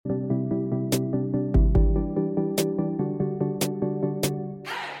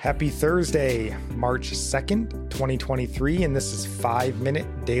Happy Thursday, March 2nd, 2023, and this is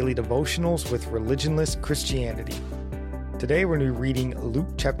 5-Minute Daily Devotionals with Religionless Christianity. Today we're going to be reading Luke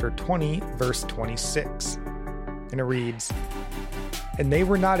chapter 20, verse 26. And it reads, "And they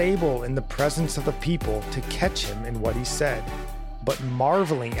were not able in the presence of the people to catch him in what he said, but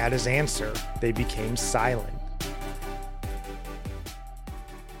marveling at his answer, they became silent."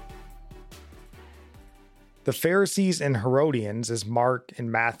 The Pharisees and Herodians, as Mark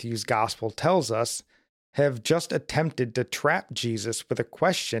and Matthew's gospel tells us, have just attempted to trap Jesus with a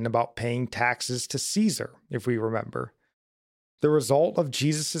question about paying taxes to Caesar, if we remember. The result of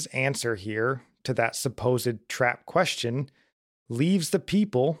Jesus' answer here to that supposed trap question leaves the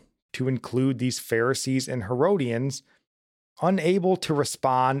people, to include these Pharisees and Herodians, unable to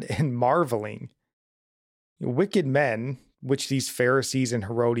respond and marveling. Wicked men, which these Pharisees and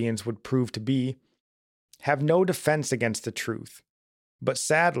Herodians would prove to be, have no defense against the truth. But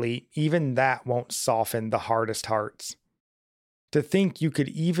sadly, even that won't soften the hardest hearts. To think you could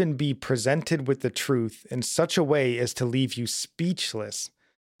even be presented with the truth in such a way as to leave you speechless,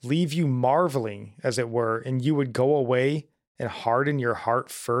 leave you marveling, as it were, and you would go away and harden your heart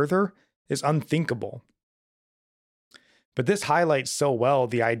further, is unthinkable. But this highlights so well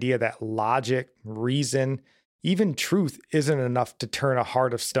the idea that logic, reason, even truth isn't enough to turn a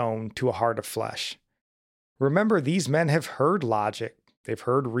heart of stone to a heart of flesh. Remember, these men have heard logic, they've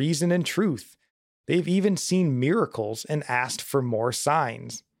heard reason and truth. They've even seen miracles and asked for more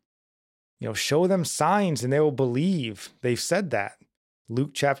signs. Show them signs and they will believe. They've said that. Luke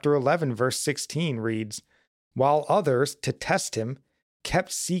chapter 11, verse 16 reads, "While others, to test him,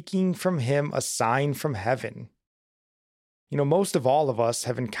 kept seeking from him a sign from heaven." Most of all of us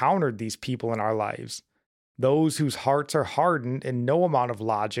have encountered these people in our lives. Those whose hearts are hardened and no amount of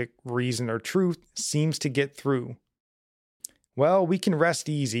logic, reason, or truth seems to get through. Well, we can rest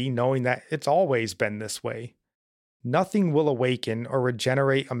easy knowing that it's always been this way. Nothing will awaken or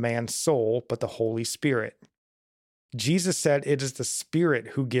regenerate a man's soul but the Holy Spirit. Jesus said it is the Spirit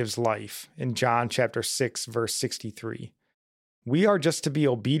who gives life in John chapter 6, verse 63. We are just to be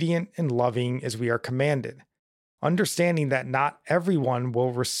obedient and loving as we are commanded, understanding that not everyone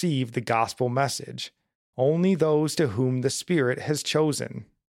will receive the gospel message. Only those to whom the Spirit has chosen.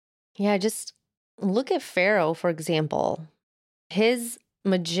 Yeah, just look at Pharaoh, for example. His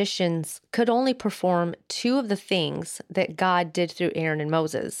magicians could only perform two of the things that God did through Aaron and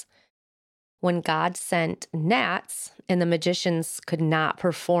Moses. When God sent gnats and the magicians could not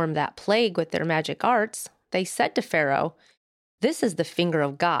perform that plague with their magic arts, they said to Pharaoh, "This is the finger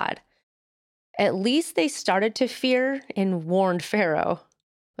of God." At least they started to fear and warned Pharaoh.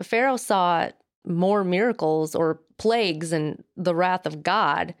 But Pharaoh saw more miracles or plagues and the wrath of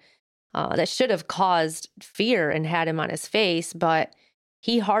God that should have caused fear and had him on his face, but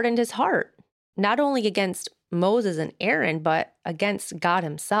he hardened his heart, not only against Moses and Aaron, but against God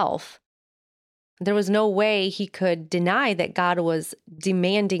himself. There was no way he could deny that God was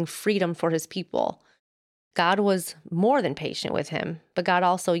demanding freedom for his people. God was more than patient with him, but God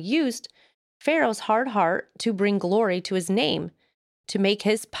also used Pharaoh's hard heart to bring glory to his name, to make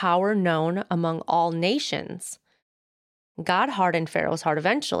his power known among all nations. God hardened Pharaoh's heart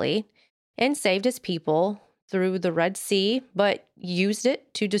eventually and saved his people through the Red Sea, but used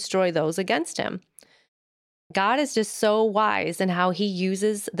it to destroy those against him. God is just so wise in how he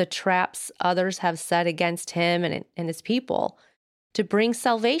uses the traps others have set against him and his people to bring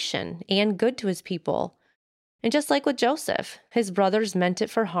salvation and good to his people. And just like with Joseph, his brothers meant it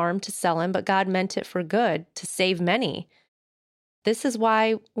for harm to sell him, but God meant it for good to save many. This is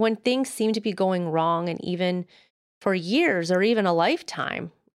why when things seem to be going wrong, and even for years or even a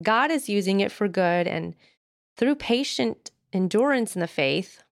lifetime, God is using it for good, and through patient endurance in the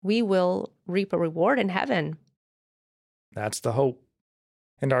faith, we will reap a reward in heaven. That's the hope.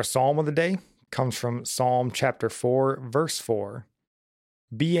 And our psalm of the day comes from Psalm chapter 4, verse 4.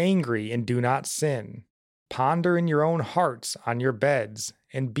 "Be angry and do not sin. Ponder in your own hearts on your beds,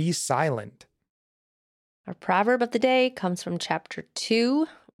 and be silent." Our proverb of the day comes from chapter 2,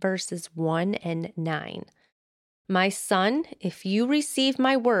 verses 1 and 9. "My son, if you receive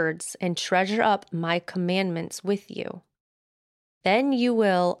my words and treasure up my commandments with you, then you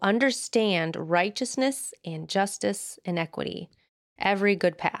will understand righteousness and justice and equity, every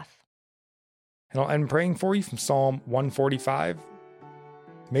good path." And I'll end praying for you from Psalm 145.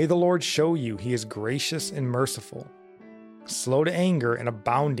 "May the Lord show you he is gracious and merciful, slow to anger and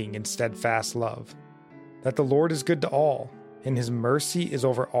abounding in steadfast love. That the Lord is good to all, and his mercy is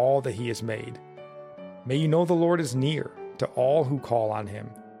over all that he has made. May you know the Lord is near to all who call on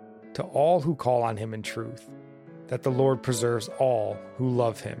him in truth, that the Lord preserves all who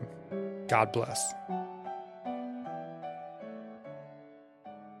love him. God bless.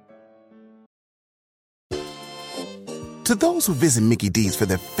 To those who visit Mickey D's for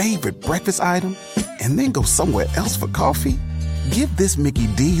their favorite breakfast item and then go somewhere else for coffee, give this Mickey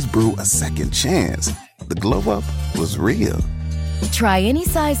D's brew a second chance. The glow up was real. Try any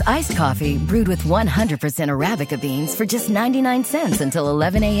size iced coffee brewed with 100% Arabica beans for just 99 cents until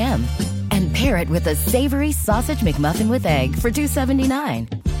 11 a.m. And pair it with a savory sausage McMuffin with egg for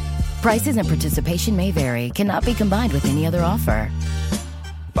 $2.79. Prices and participation may vary. Cannot be combined with any other offer.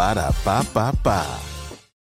 Ba-da-ba-ba-ba.